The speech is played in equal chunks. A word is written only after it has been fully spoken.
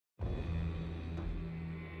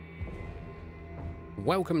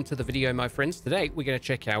Welcome to the video, my friends. Today we're going to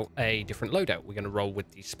check out a different loadout. We're going to roll with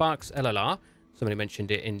the Sparks LRR. Somebody mentioned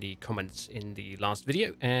it in the comments in the last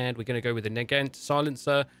video, and we're going to go with the Negant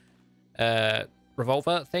silencer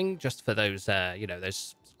revolver thing, just for those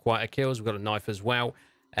those quieter kills. We've got a knife as well,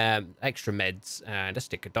 extra meds, and a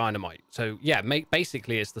stick of dynamite. So yeah,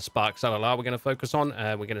 basically it's the Sparks LRR we're going to focus on.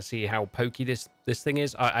 We're going to see how pokey this thing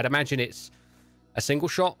is. I'd imagine it's a single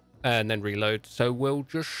shot and then reload, so we'll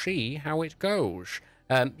just see how it goes.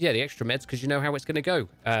 Yeah, the extra meds, because you know how it's going to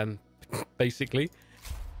go, basically.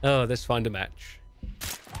 Oh, let's find a match.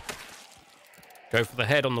 Go for the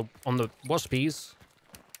head on the waspies,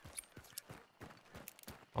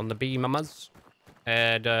 on the bee mamas,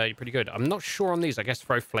 and you're pretty good. I'm not sure on these. I guess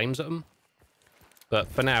throw flames at them,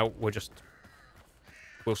 but for now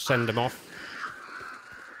we'll send them off,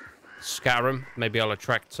 scatter them. Maybe I'll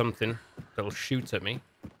attract something that'll shoot at me.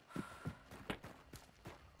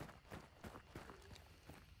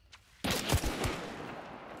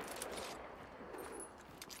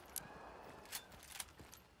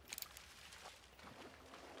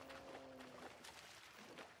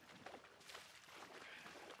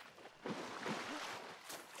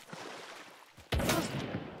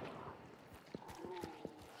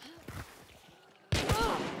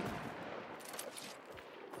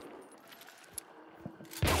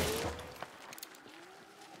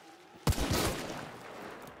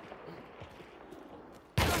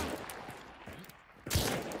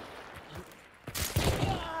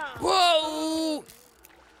 Whoa!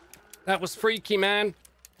 That was freaky, man.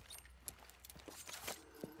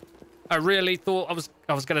 I really thought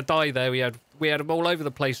I was gonna die there. We had them all over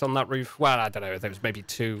the place on that roof. Well, I don't know. There was maybe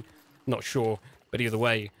two, not sure. But either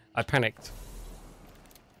way, I panicked.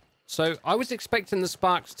 So I was expecting the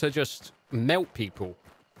sparks to just melt people.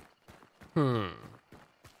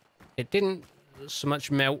 It didn't so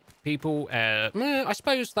much melt people. I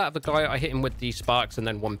suppose that the guy, I hit him with the sparks and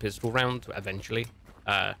then one pistol round eventually.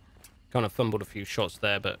 Kind of fumbled a few shots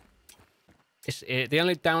there, but the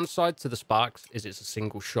only downside to the sparks is it's a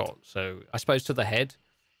single shot. So I suppose to the head,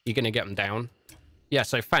 you're going to get them down. Yeah,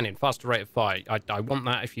 so fanning, faster rate of fire. I want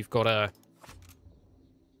that if you've got a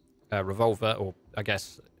revolver, or I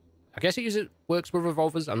guess it works with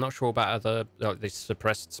revolvers. I'm not sure about other the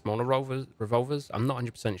suppressed smaller revolvers. I'm not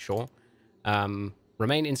 100% sure.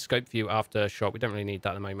 Remain in scope view after shot. We don't really need that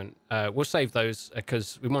at the moment. We'll save those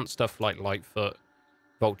because we want stuff like Lightfoot,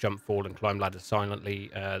 Vault, Jump, Fall, and Climb Ladder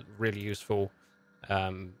silently. Really useful.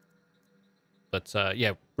 Yeah,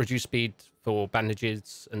 reduce speed for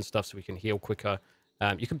bandages and stuff so we can heal quicker.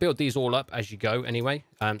 You can build these all up as you go anyway.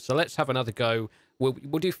 So let's have another go. We'll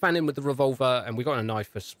do fanning with the revolver, and we've got a knife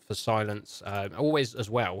for silence. Always as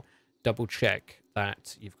well, double check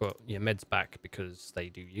that you've got your meds back, because they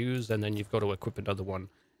do use, and then you've got to equip another one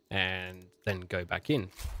and then go back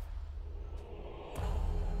in.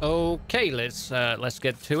 Okay, let's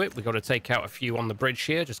get to it. We've got to take out a few on the bridge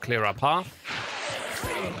here, just clear our path,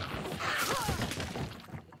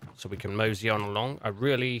 so we can mosey on along. I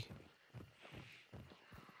really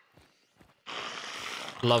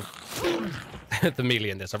love the melee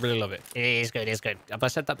in this. I really love it. It's good, it's good. Have I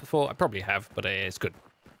said that before? I probably have, but it's good.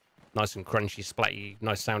 Nice and crunchy, splatty,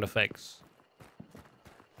 nice sound effects.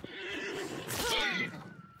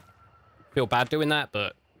 Feel bad doing that,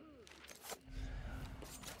 but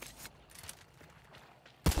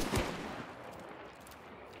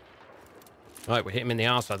right, we hit him in the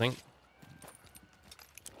arse, I think.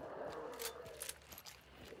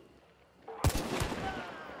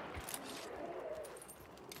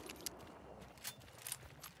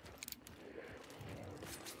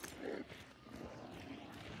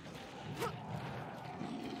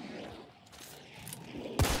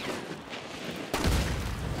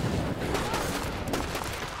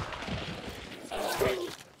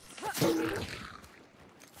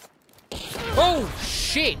 Oh,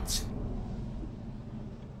 shit!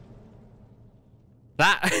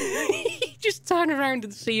 That... Just turn around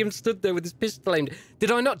and see him stood there with his pistol aimed.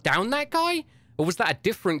 Did I not down that guy? Or was that a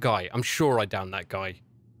different guy? I'm sure I downed that guy.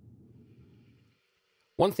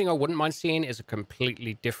 One thing I wouldn't mind seeing is a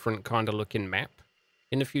completely different kind of looking map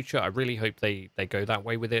in the future. I really hope they go that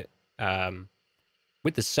way with it.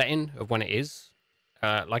 With the setting of when it is.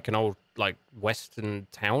 Like an old, like, western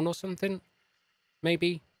town or something.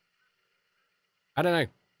 Maybe. I don't know.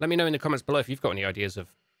 Let me know in the comments below if you've got any ideas of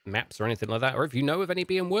maps or anything like that, or if you know of any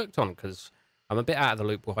being worked on, because I'm a bit out of the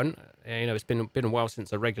loop with Hunt. You know, it's been a while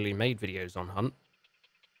since I regularly made videos on Hunt,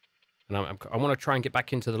 and I want to try and get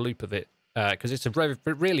back into the loop of it, because it's a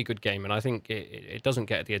really good game, and I think it doesn't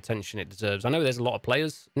get the attention it deserves. I know there's a lot of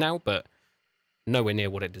players now, but nowhere near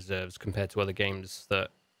what it deserves compared to other games that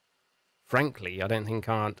frankly, I don't think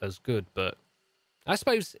aren't as good. But I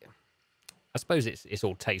suppose it's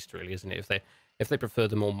all taste, really, isn't it? If they prefer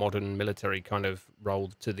the more modern military kind of role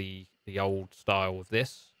to the old style of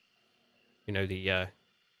this, you know, the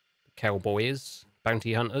cowboys,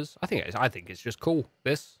 bounty hunters. I think it's just cool.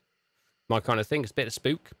 This my kind of thing. It's a bit of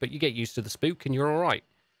spook, but you get used to the spook and you're all right.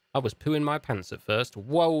 I was pooing my pants at first.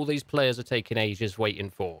 Whoa, these players are taking ages waiting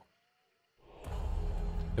for.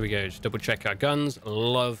 Here we go. Just double check our guns.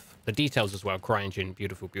 Love the details as well. CryEngine,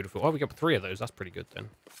 beautiful, beautiful. Oh, we got 3 of those. That's pretty good then.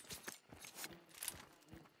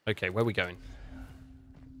 Okay, where are we going?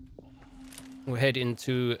 We'll head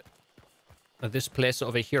into this place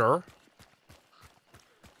over here.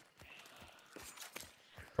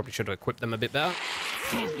 Probably should have equipped them a bit better.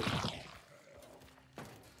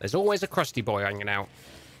 There's always a crusty boy hanging out.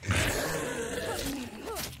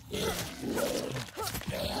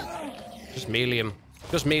 Just melee him.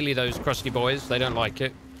 Just melee those crusty boys. They don't like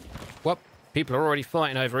it. Well, people are already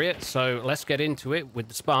fighting over it, so let's get into it with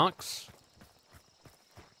the Sparks.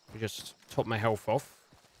 We just top my health off.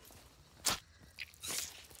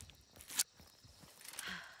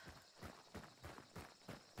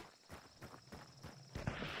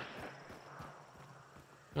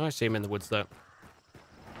 Oh, I see him in the woods there.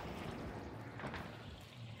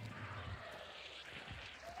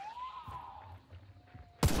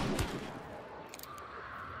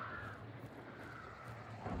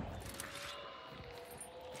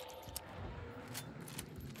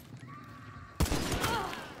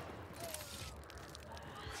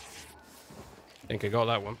 I think I got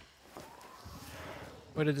that one.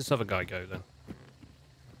 Where did this other guy go then?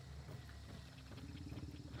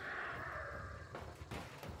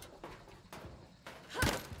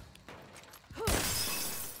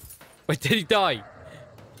 Wait, did he die? Did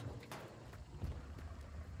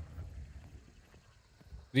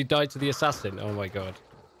he die to the assassin? Oh my god.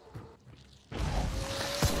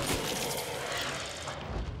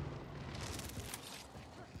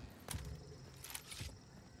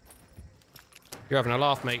 You're having a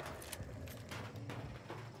laugh, mate.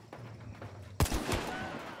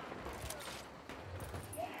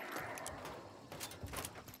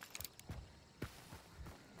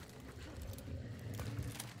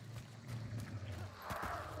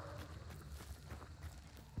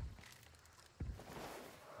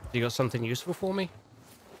 You got something useful for me?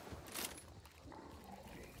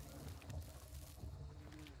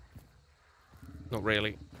 Not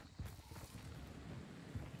really.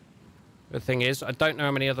 The thing is, I don't know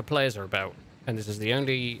how many other players are about, and this is the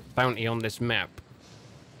only bounty on this map.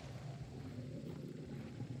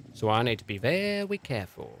 So I need to be very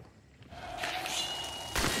careful.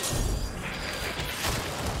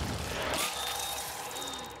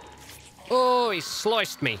 Oh, he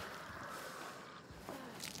sliced me.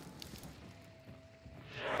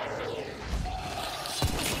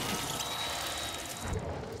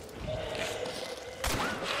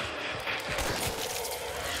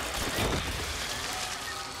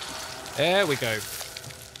 There we go.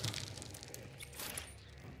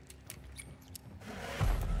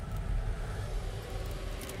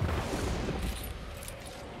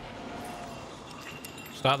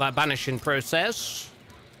 Start that banishing process.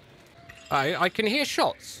 I can hear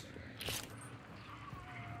shots.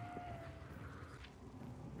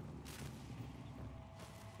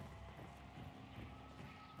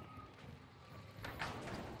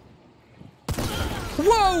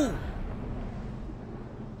 Whoa!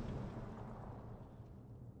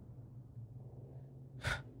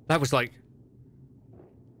 That was like...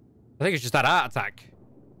 I think it's just that heart attack.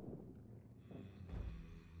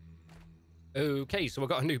 Okay, so we've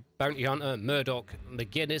got a new bounty hunter, Murdoch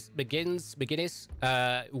McGinnis.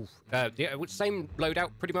 Yeah, same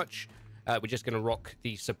loadout, pretty much. We're just going to rock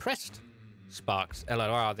the suppressed Sparks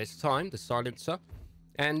LRR this time, the silencer.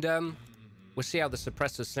 And we'll see how the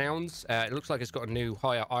suppressor sounds. It looks like it's got a new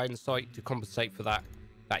higher iron sight to compensate for that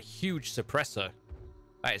huge suppressor.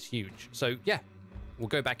 That is huge. So, yeah. We'll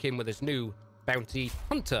go back in with this new bounty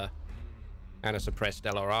hunter and a suppressed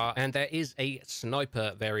LRR. And there is a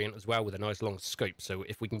sniper variant as well with a nice long scope. So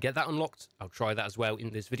if we can get that unlocked, I'll try that as well in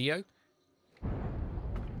this video.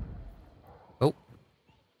 Oh.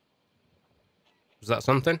 Was that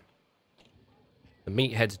something? The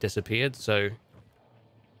meathead's disappeared, so...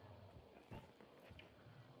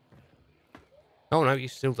 Oh no,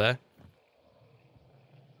 he's still there.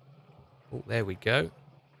 Oh, there we go.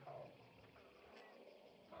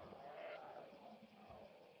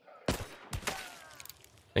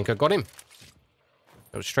 I think I got him.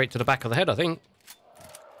 That was straight to the back of the head, I think.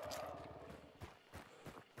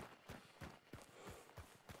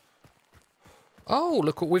 Oh,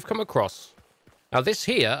 look what we've come across. Now, this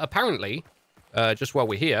here, apparently, just while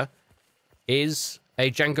we're here, is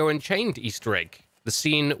a Django Unchained Easter egg. The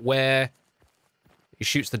scene where he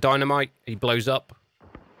shoots the dynamite, he blows up,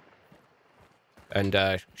 and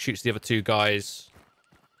shoots the other two guys,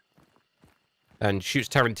 and shoots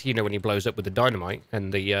Tarantino when he blows up with the dynamite,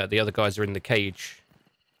 and the other guys are in the cage,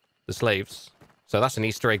 the slaves. So that's an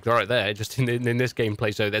Easter egg right there, just in this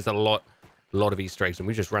gameplay. So there's a lot of Easter eggs, and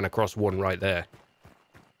we just ran across one right there.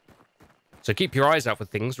 So keep your eyes out for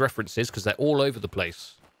things, references, because they're all over the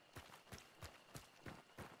place.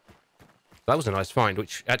 That was a nice find,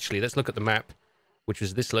 which, actually, let's look at the map, which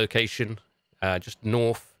was this location, just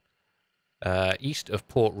north, east of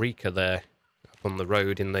Port Rica there, up on the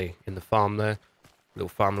road in the farm there, little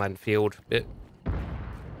farmland field bit.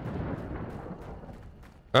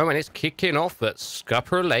 Oh, and it's kicking off at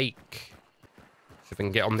Scupper Lake. See if we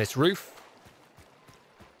can get on this roof.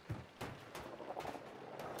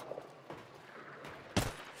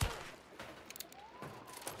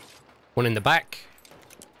 One in the back.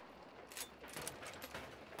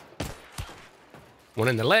 One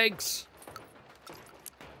in the legs.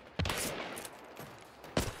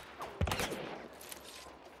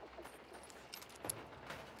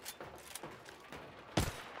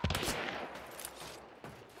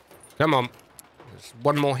 Come on. There's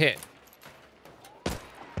one more hit.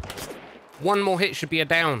 One more hit should be a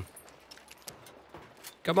down.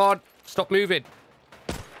 Come on. Stop moving.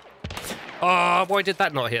 Oh, why did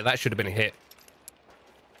that not hit? That should have been a hit.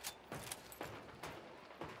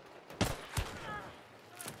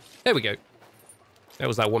 There we go. That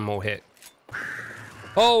was that one more hit.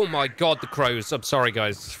 Oh my god, the crows. I'm sorry,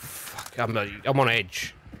 guys. Fuck, I'm on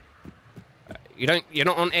edge. You're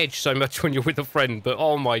not on edge so much when you're with a friend, but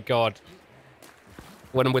oh my god.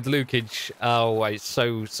 When I'm with Lukage, oh, it's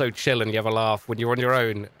so chill and you have a laugh. When you're on your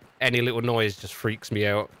own, any little noise just freaks me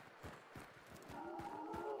out.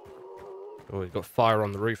 Oh, we've got fire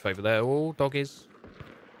on the roof over there. Oh, doggies.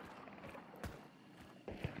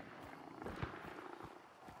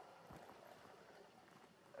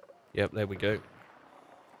 Yep, there we go.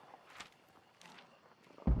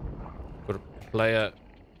 Got a player.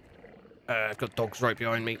 Got dogs right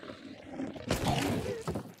behind me.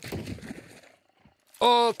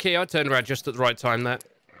 Okay, I turned around just at the right time there.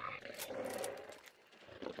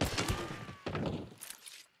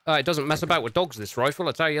 It doesn't mess about with dogs, this rifle,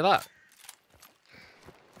 I'll tell you that.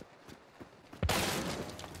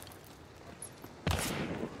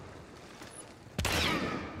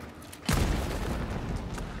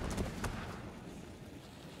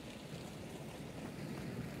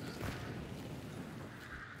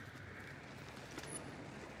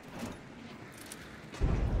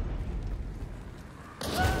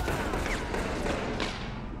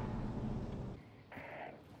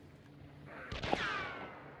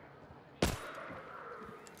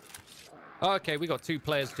 Okay, we got two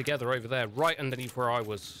players together over there, right underneath where I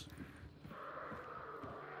was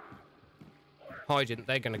hiding.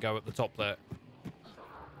 They're going to go at the top there.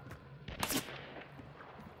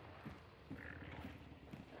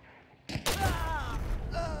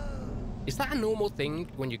 Is that a normal thing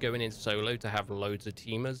when you're going in solo to have loads of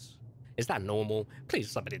teamers? Is that normal?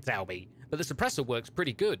 Please somebody tell me. But the suppressor works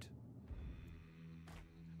pretty good.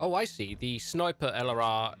 Oh, I see. The Sniper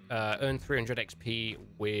LRR earned 300 XP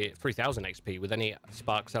with 3000 XP with any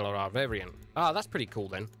Sparks LRR variant. Ah, that's pretty cool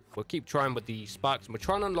then. We'll keep trying with the Sparks and we'll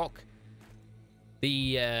try and unlock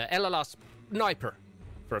the LRR Sniper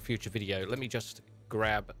for a future video. Let me just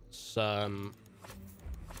grab some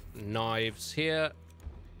knives here.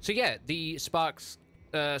 So yeah, the Sparks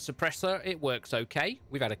suppressor, it works okay.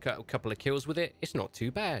 We've had a couple of kills with it. It's not too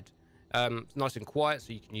bad. It's nice and quiet,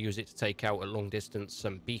 so you can use it to take out at long distance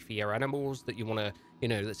some beefier animals that you want to, you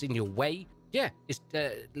know, that's in your way. Yeah, it's,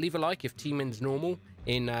 leave a like if teaming's normal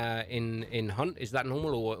in Hunt. Is that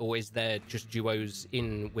normal, or is there just duos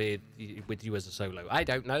in with you as a solo? I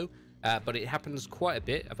don't know, but it happens quite a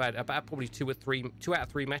bit. I've had about probably two out of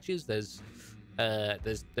three matches. There's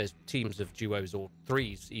teams of duos or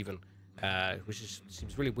threes even, which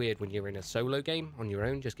seems really weird when you're in a solo game on your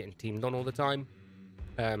own, just getting teamed on all the time.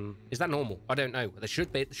 Is that normal? I don't know.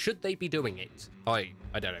 Should they be doing it? I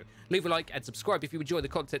don't know. Leave a like and subscribe if you enjoy the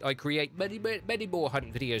content I create. Many more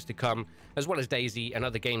Hunt videos to come, as well as Daisy and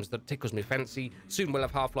other games that tickles me fancy. Soon we'll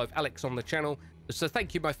have Half-Life Alyx on the channel. So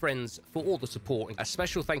thank you, my friends, for all the support. A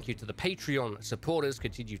special thank you to the Patreon supporters.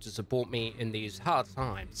 Continue to support me in these hard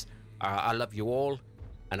times. I love you all,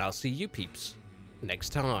 and I'll see you peeps next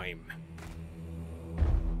time.